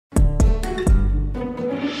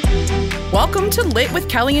Welcome to Lit with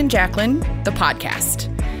Kelly and Jacqueline, the podcast.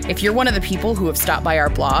 If you're one of the people who have stopped by our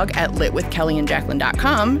blog at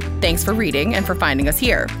litwithkellyandjacqueline.com, thanks for reading and for finding us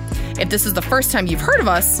here. If this is the first time you've heard of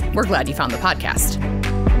us, we're glad you found the podcast.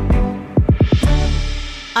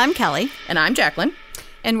 I'm Kelly. And I'm Jacqueline.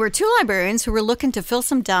 And we're two librarians who were looking to fill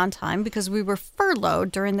some downtime because we were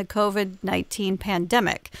furloughed during the COVID-19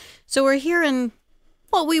 pandemic. So we're here in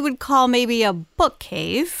what we would call maybe a book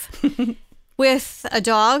cave with a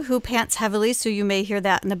dog who pants heavily, so you may hear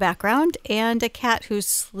that in the background, and a cat who's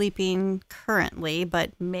sleeping currently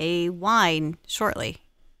but may whine shortly.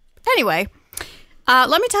 Anyway,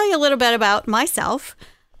 let me tell you a little bit about myself.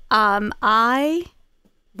 When I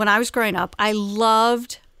was growing up, I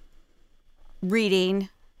loved reading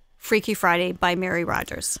Freaky Friday by Mary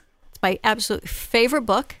Rodgers. It's my absolute favorite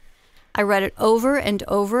book. I read it over and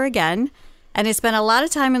over again, and I spent a lot of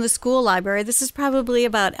time in the school library. This is probably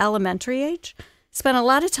about elementary age. Spent a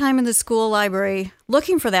lot of time in the school library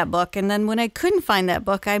looking for that book, and then when I couldn't find that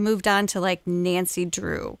book, I moved on to like Nancy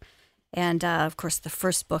Drew. And of course, the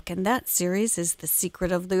first book in that series is The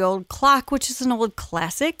Secret of the Old Clock, which is an old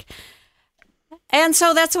classic. And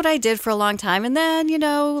so that's what I did for a long time. And then,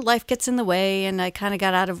 life gets in the way, and I kind of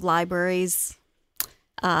got out of libraries.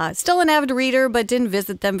 Still an avid reader, but didn't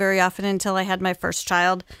visit them very often until I had my first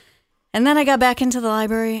child. And then I got back into the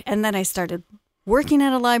library, and then I started working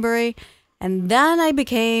at a library, and then I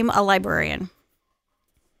became a librarian.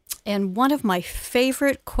 And one of my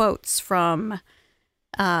favorite quotes from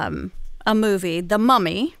a movie, The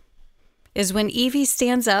Mummy, is when Evie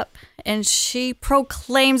stands up and she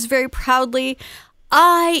proclaims very proudly,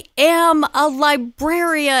 "I am a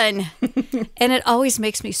librarian." And it always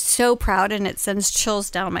makes me so proud, and it sends chills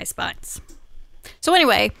down my spines. So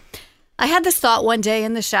anyway, I had this thought one day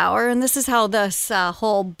in the shower, and this is how this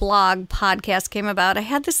whole blog podcast came about. I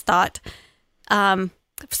had this thought. For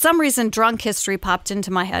some reason, drunk history popped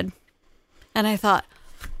into my head. And I thought,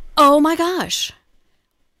 oh my gosh,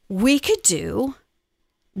 we could do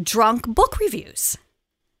drunk book reviews.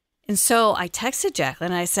 And so I texted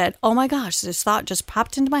Jacqueline, and I said, oh my gosh, this thought just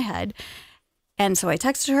popped into my head. And so I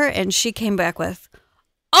texted her, and she came back with,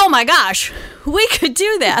 oh my gosh, we could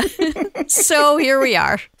do that. So here we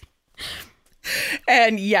are.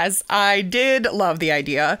 And yes, I did love the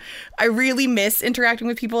idea. I really miss interacting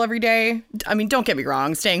with people every day. I mean, don't get me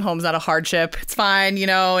wrong. Staying home is not a hardship. It's fine,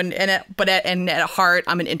 but at heart,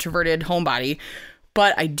 I'm an introverted homebody.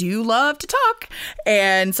 But I do love to talk.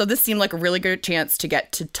 And so this seemed like a really good chance to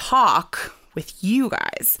get to talk with you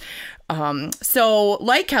guys. So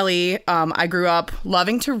like Kelly, I grew up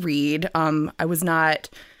loving to read. I was not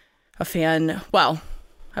a fan. Well,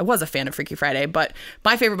 I was a fan of Freaky Friday, but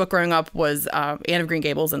my favorite book growing up was Anne of Green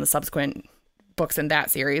Gables and the subsequent books in that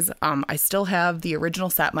series. I still have the original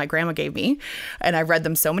set my grandma gave me, and I read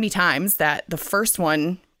them so many times that the first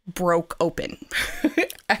one broke open.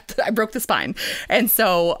 I broke the spine. And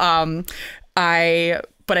so I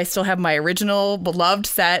still have my original beloved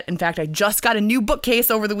set. In fact, I just got a new bookcase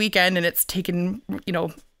over the weekend, and it's taken,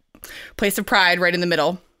 place of pride right in the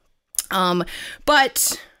middle.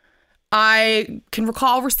 But I can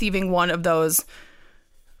recall receiving one of those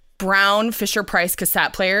brown Fisher-Price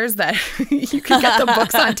cassette players that you could get the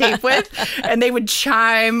books on tape with, and they would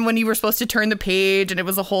chime when you were supposed to turn the page, and it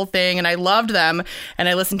was a whole thing, and I loved them, and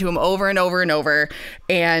I listened to them over and over and over,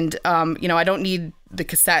 and, I don't need the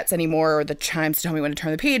cassettes anymore or the chimes to tell me when to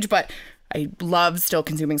turn the page, but I love still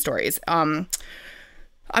consuming stories. I'm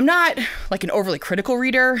not like an overly critical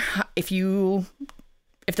reader. If the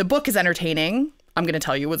book is entertaining, I'm going to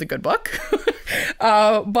tell you it was a good book.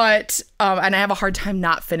 But I have a hard time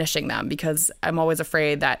not finishing them because I'm always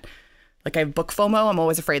afraid that, like, I have book FOMO. I'm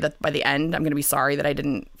always afraid that by the end, I'm going to be sorry that I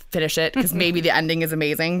didn't finish it because maybe the ending is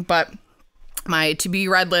amazing. But my to-be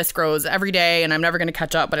read list grows every day, and I'm never going to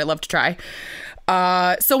catch up, but I love to try.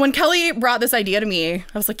 So when Kelly brought this idea to me, I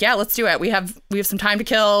was like, yeah, let's do it. We have some time to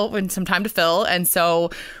kill and some time to fill. And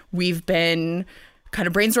so we've been kind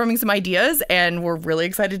of brainstorming some ideas, and we're really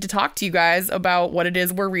excited to talk to you guys about what it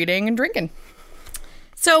is we're reading and drinking.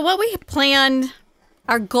 So what we planned,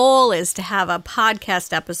 our goal is to have a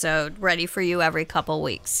podcast episode ready for you every couple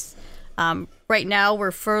weeks. Right now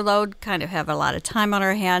we're furloughed, kind of have a lot of time on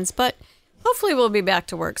our hands, but hopefully we'll be back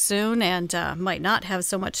to work soon and might not have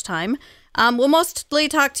so much time. We'll mostly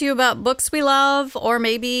talk to you about books we love, or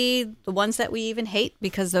maybe the ones that we even hate,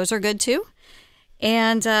 because those are good too.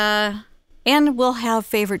 And we'll have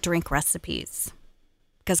favorite drink recipes,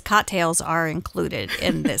 because cocktails are included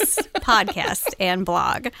in this podcast and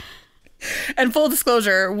blog. And full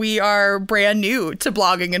disclosure, we are brand new to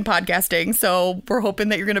blogging and podcasting, so we're hoping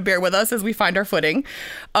that you're going to bear with us as we find our footing.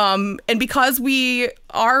 And because we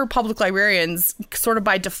are public librarians, sort of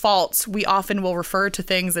by default, we often will refer to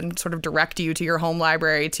things and sort of direct you to your home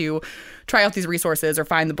library to try out these resources or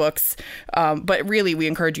find the books. But really, we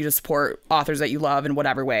encourage you to support authors that you love in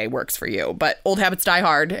whatever way works for you. But old habits die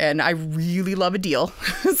hard, and I really love a deal,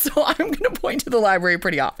 so I'm going to point to the library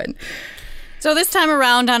pretty often. So this time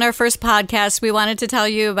around on our first podcast, we wanted to tell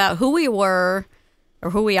you about who we were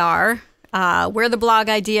or who we are, where the blog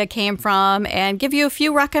idea came from, and give you a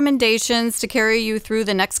few recommendations to carry you through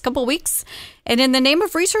the next couple weeks. And in the name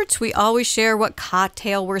of research, we always share what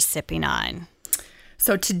cocktail we're sipping on.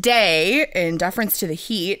 So today, in deference to the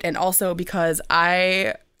heat, and also because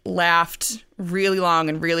I laughed really long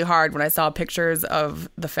and really hard when I saw pictures of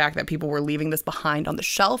the fact that people were leaving this behind on the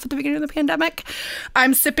shelf at the beginning of the pandemic,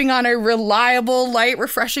 I'm sipping on a reliable, light,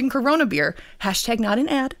 refreshing Corona beer. Hashtag not an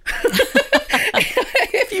ad.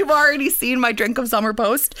 If you've already seen my Drink of Summer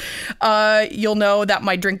post, you'll know that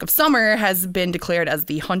my drink of summer has been declared as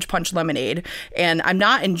the Hunch Punch Lemonade. And I'm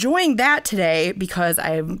not enjoying that today because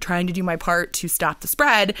I'm trying to do my part to stop the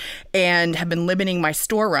spread and have been limiting my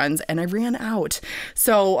store runs, and I ran out.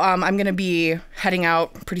 So I'm going to be heading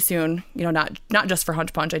out pretty soon, you know, not just for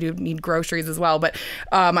Hunch Punch. I do need groceries as well, but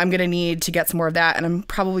I'm going to need to get some more of that. And I'm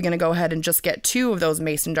probably going to go ahead and just get 2 of those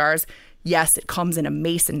mason jars. Yes, it comes in a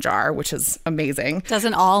mason jar, which is amazing.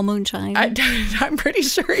 Doesn't all moonshine? I'm pretty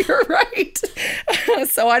sure you're right.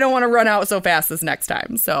 So I don't want to run out so fast this next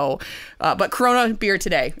time. So, but Corona beer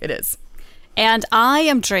today, it is. And I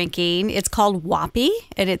am drinking, it's called Whoppy,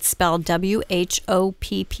 and it's spelled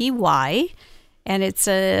WHOPPY. And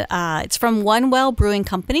it's from One Well Brewing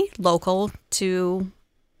Company, local to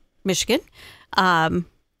Michigan.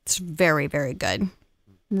 It's very, very good.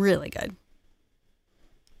 Really good.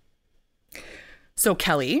 So,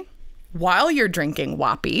 Kelly, while you're drinking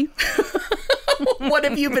Whoppy, what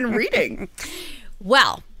have you been reading?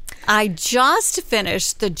 Well, I just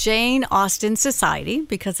finished the Jane Austen Society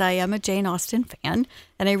because I am a Jane Austen fan,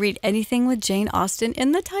 and I read anything with Jane Austen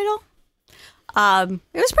in the title. It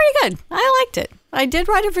was pretty good. I liked it. I did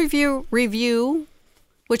write a review,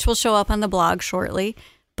 which will show up on the blog shortly,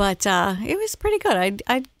 but it was pretty good.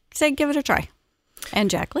 I'd say give it a try.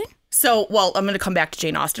 And Jacqueline? So, well, I'm going to come back to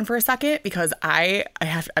Jane Austen for a second because I'm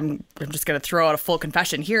just going to throw out a full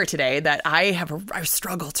confession here today that I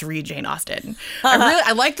struggle to read Jane Austen.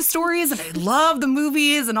 I like the stories and I love the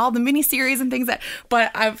movies and all the miniseries and things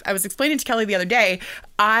but I was explaining to Kelly the other day,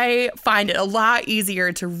 I find it a lot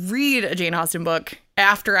easier to read a Jane Austen book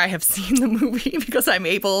after I have seen the movie because I'm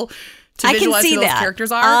able to visualize who those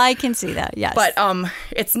characters are. I can see that, yes. But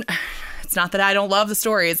it's not that I don't love the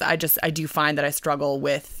stories. I do find that I struggle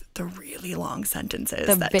with the really long sentences.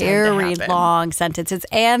 The very long sentences.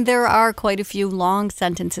 And there are quite a few long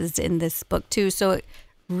sentences in this book, too. So it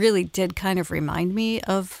really did kind of remind me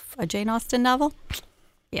of a Jane Austen novel.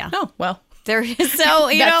 Yeah. Oh, well. There is. So,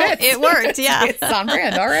 it worked. Yeah. It's on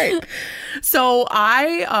brand. All right. So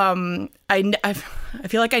I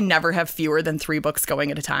feel like I never have fewer than 3 books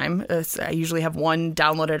going at a time. I usually have one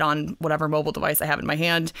downloaded on whatever mobile device I have in my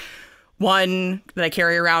hand. One that I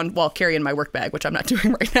carry around, carry in my work bag, which I'm not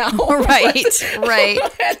doing right now. Right.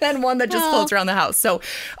 And then one that just floats around the house. So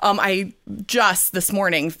I just this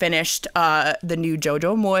morning finished the new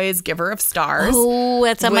Jojo Moyes Giver of Stars. Oh,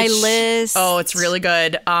 that's on my list. Oh, it's really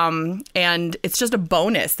good. And it's just a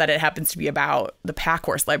bonus that it happens to be about the pack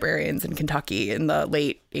horse librarians in Kentucky in the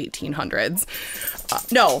late 1800s.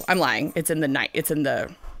 No, I'm lying. It's in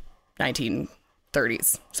the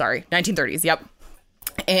 1930s. Sorry, 1930s. Yep.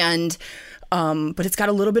 And but it's got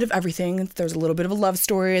a little bit of everything. There's a little bit of a love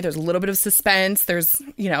story. There's a little bit of suspense. There's,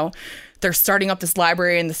 they're starting up this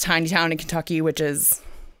library in this tiny town in Kentucky, which is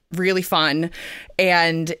really fun.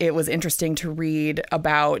 And it was interesting to read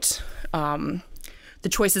about the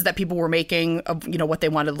choices that people were making of, what they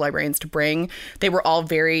wanted the librarians to bring. They were all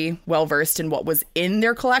very well versed in what was in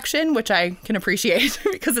their collection, which I can appreciate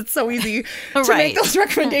because it's so easy to make those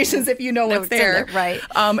recommendations if you know what's there. Right.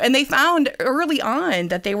 And they found early on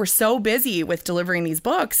that they were so busy with delivering these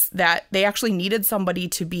books that they actually needed somebody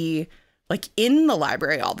to be like in the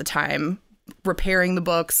library all the time, repairing the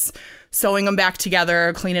books, sewing them back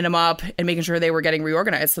together, cleaning them up, and making sure they were getting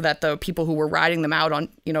reorganized so that the people who were riding them out on,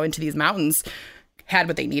 into these mountains had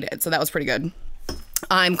what they needed. So that was pretty good.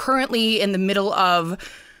 I'm currently in the middle of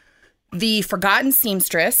The Forgotten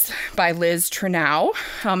Seamstress by Liz Trenau.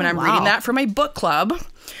 And I'm reading that for my book club.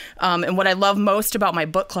 And what I love most about my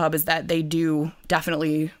book club is that they do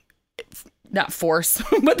definitely not force,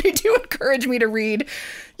 but they do encourage me to read,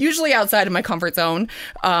 usually outside of my comfort zone.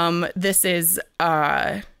 This is,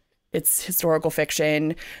 it's historical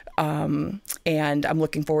fiction, and I'm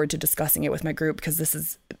looking forward to discussing it with my group because this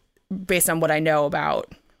is based on what I know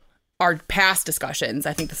about our past discussions.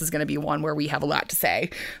 I think this is going to be one where we have a lot to say.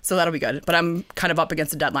 So that'll be good. But I'm kind of up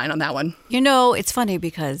against a deadline on that one. You know, it's funny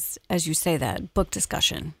because as you say that, book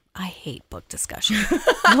discussion, I hate book discussion.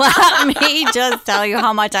 Let me just tell you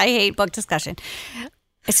how much I hate book discussion.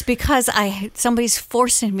 It's because somebody's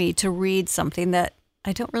forcing me to read something that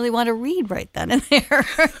I don't really want to read right then and there.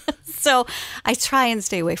 So I try and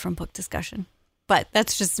stay away from book discussion. But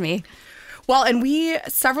that's just me. Well, and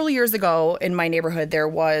several years ago in my neighborhood, there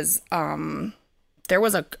was a kind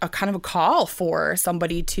of a call for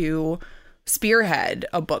somebody to spearhead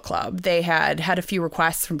a book club. They had a few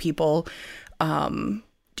requests from people,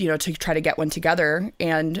 to try to get one together.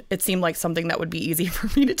 And it seemed like something that would be easy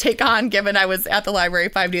for me to take on, given I was at the library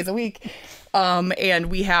 5 days a week. And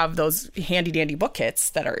we have those handy dandy book kits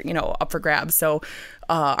that are, up for grabs. So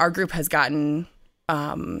our group has gotten,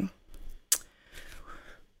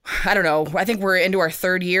 I don't know, I think we're into our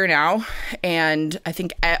third year now. And I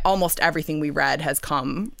think almost everything we read has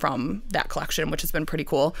come from that collection, which has been pretty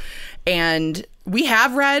cool. And we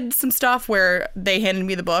have read some stuff where they handed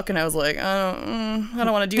me the book and I was like, I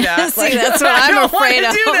don't want to do that. See, that's what I'm afraid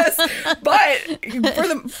of.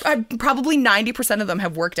 But probably 90% of them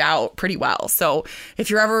have worked out pretty well. So if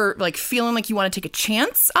you're ever like feeling like you want to take a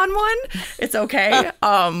chance on one, it's okay.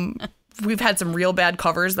 We've had some real bad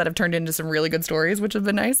covers that have turned into some really good stories, which have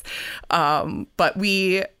been nice. But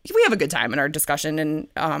we have a good time in our discussion,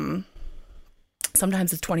 and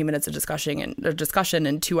sometimes it's 20 minutes of discussion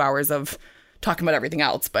and 2 hours of talking about everything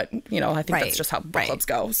else. But, I think that's just how book clubs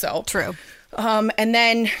go. So true. And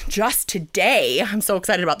then just today, I'm so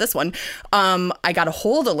excited about this one. I got a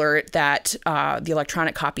hold alert that the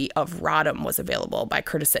electronic copy of Rodham was available by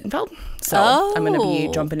Curtis Sittenfeld. So I'm going to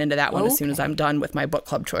be jumping into that one as soon as I'm done with my book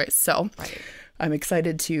club choice. So I'm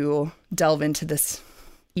excited to delve into this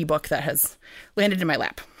ebook that has landed in my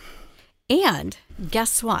lap. And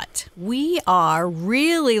guess what? We are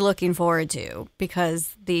really looking forward to,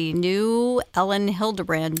 because the new Ellen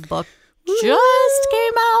Hilderbrand book just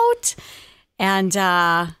came out. And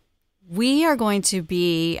we are going to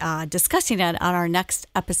be discussing it on our next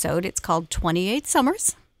episode. It's called 28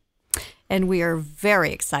 Summers. And we are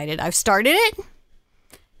very excited. I've started it.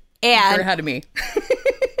 And you're ahead of me.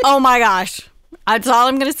 Oh my gosh. That's all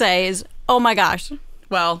I'm going to say is, oh my gosh.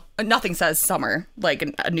 Well, nothing says summer like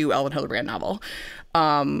a new Ellen Hilderbrand novel.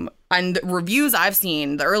 And the reviews I've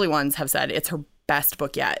seen, the early ones have said it's her best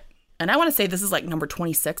book yet. And I want to say this is like number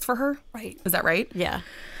 26 for her. Right. Is that right? Yeah.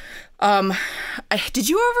 Did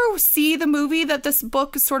you ever see the movie that this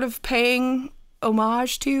book is sort of paying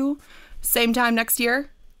homage to? Same time next year?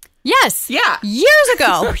 Yes. Yeah. Years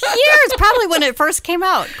ago. Years. Probably when it first came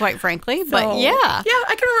out, quite frankly. But yeah. Yeah,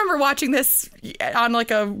 I can remember watching this on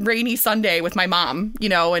like a rainy Sunday with my mom,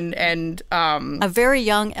 and a very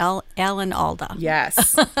young Alan Alda.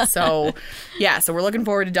 Yes. So we're looking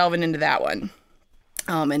forward to delving into that one.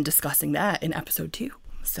 And discussing that in episode 2.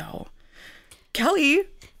 So, Kelly.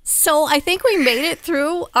 So I think we made it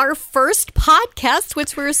through our first podcast,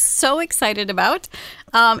 which we're so excited about.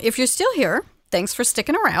 If you're still here, thanks for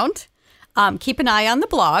sticking around. Keep an eye on the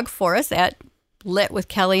blog for us at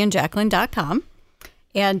litwithkellyandjacqueline.com.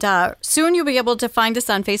 And soon you'll be able to find us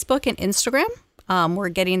on Facebook and Instagram. We're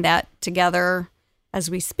getting that together as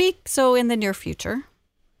we speak, so in the near future.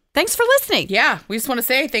 Thanks for listening. Yeah, we just want to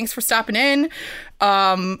say thanks for stopping in,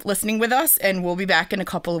 listening with us, and we'll be back in a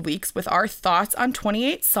couple of weeks with our thoughts on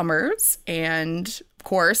 28 Summers and, of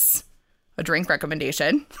course, a drink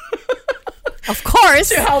recommendation. Of course.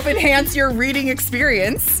 To help enhance your reading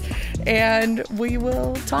experience. And we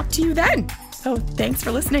will talk to you then. So thanks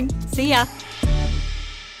for listening. See ya.